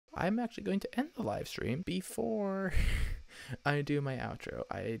I'm actually going to end the live stream before I do my outro.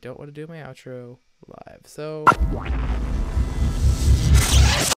 I don't want to do my outro live. So,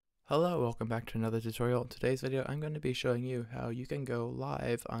 hello, welcome back to another tutorial. In today's video, I'm going to be showing you how you can go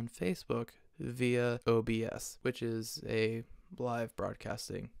live on Facebook via OBS, which is a live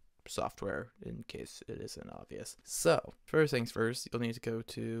broadcasting software in case it isn't obvious. So first things first, you'll need to go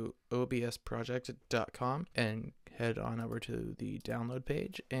to obsproject.com and head on over to the download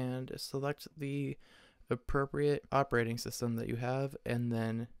page and select the appropriate operating system that you have and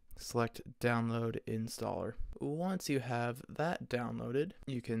then select download installer. Once you have that downloaded,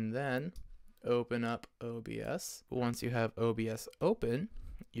 you can then open up OBS. Once you have OBS open,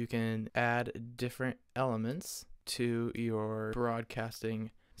 you can add different elements to your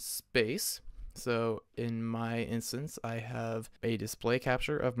broadcasting space. So in my instance, I have a display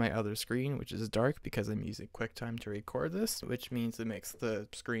capture of my other screen, which is dark because I'm using QuickTime to record this, which means it makes the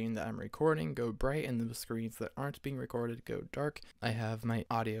screen that I'm recording go bright and the screens that aren't being recorded go dark. I have my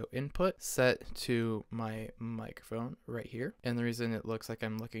audio input set to my microphone right here. And the reason it looks like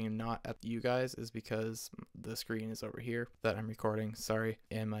I'm looking not at you guys is because the screen is over here that I'm recording, sorry.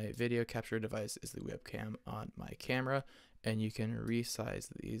 And my video capture device is the webcam on my camera. And you can resize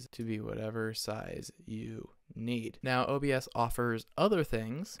these to be whatever size you need. Now, OBS offers other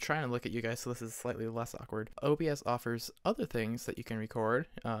things. I'm trying to look at you guys so this is slightly less awkward. OBS offers other things that you can record.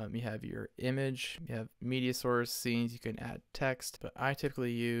 You have your image, you have media source, scenes, you can add text, but I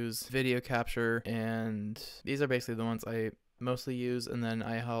typically use video capture, and these are basically the ones I mostly use, and then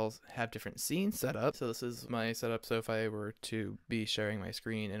I have different scenes set up. So this is my setup. So if I were to be sharing my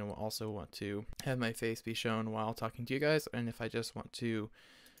screen and also want to have my face be shown while talking to you guys, and if I just want to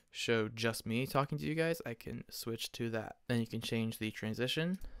show just me talking to you guys, I can switch to that. Then you can change the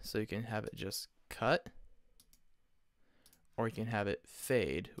transition, so you can have it just cut, or you can have it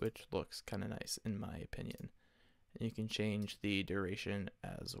fade, which looks kind of nice in my opinion. You can change the duration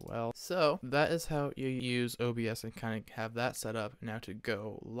as well. So that is how you use OBS and kind of have that set up. Now to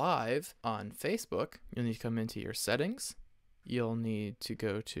go live on Facebook, you'll need to come into your settings. You'll need to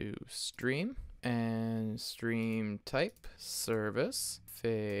go to stream and stream type service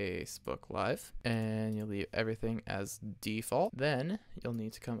Facebook Live, and you'll leave everything as default. Then you'll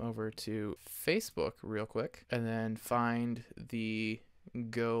need to come over to Facebook real quick and then find the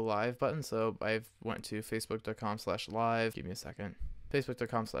go live button. So I went to facebook.com/live. Give me a second.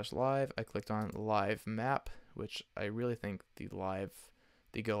 Facebook.com/live. I clicked on live map, which I really think the go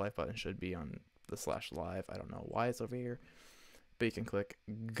live button should be on the /live. I don't know why it's over here, but you can click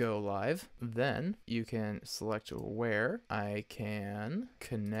go live. Then you can select where I can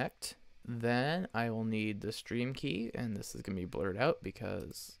connect. Then I will need the stream key, and this is going to be blurred out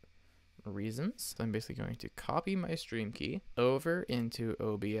because reasons. So I'm basically going to copy my stream key over into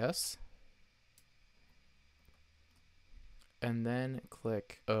OBS and then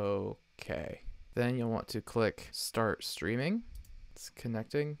click OK. Then you'll want to click start streaming. It's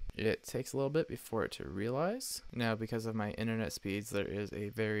connecting. It takes a little bit before it to realize. Now, because of my internet speeds, there is a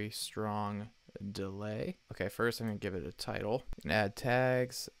very strong delay. Okay, first I'm going to give it a title. You can add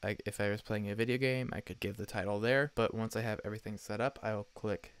tags. If I was playing a video game, I could give the title there, but once I have everything set up, I will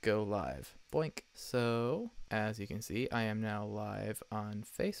click go live. Boink. So as you can see, I am now live on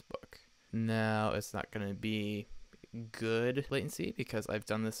Facebook. Now it's not going to be good latency because I've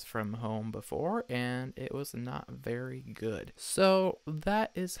done this from home before and it was not very good. So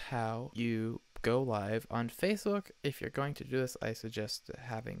that is how you go live on Facebook. If you're going to do this, I suggest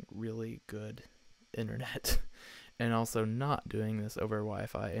having really good internet and also not doing this over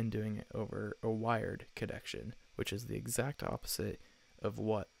Wi-Fi and doing it over a wired connection, which is the exact opposite of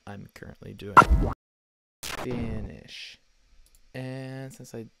what I'm currently doing. Finish. And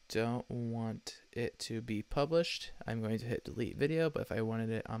since I don't want it to be published, I'm going to hit delete video, but if I wanted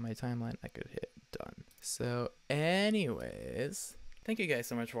it on my timeline, I could hit done. So anyways, thank you guys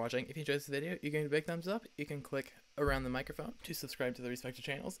so much for watching. If you enjoyed this video, you can give it a big thumbs up. You can click around the microphone to subscribe to the respective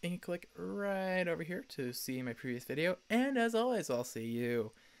channels, and you can click right over here to see my previous video. And as always, I'll see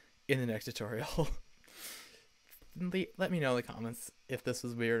you in the next tutorial. Let me know in the comments if this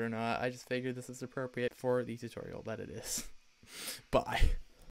was weird or not. I just figured this is appropriate for the tutorial that it is. Bye.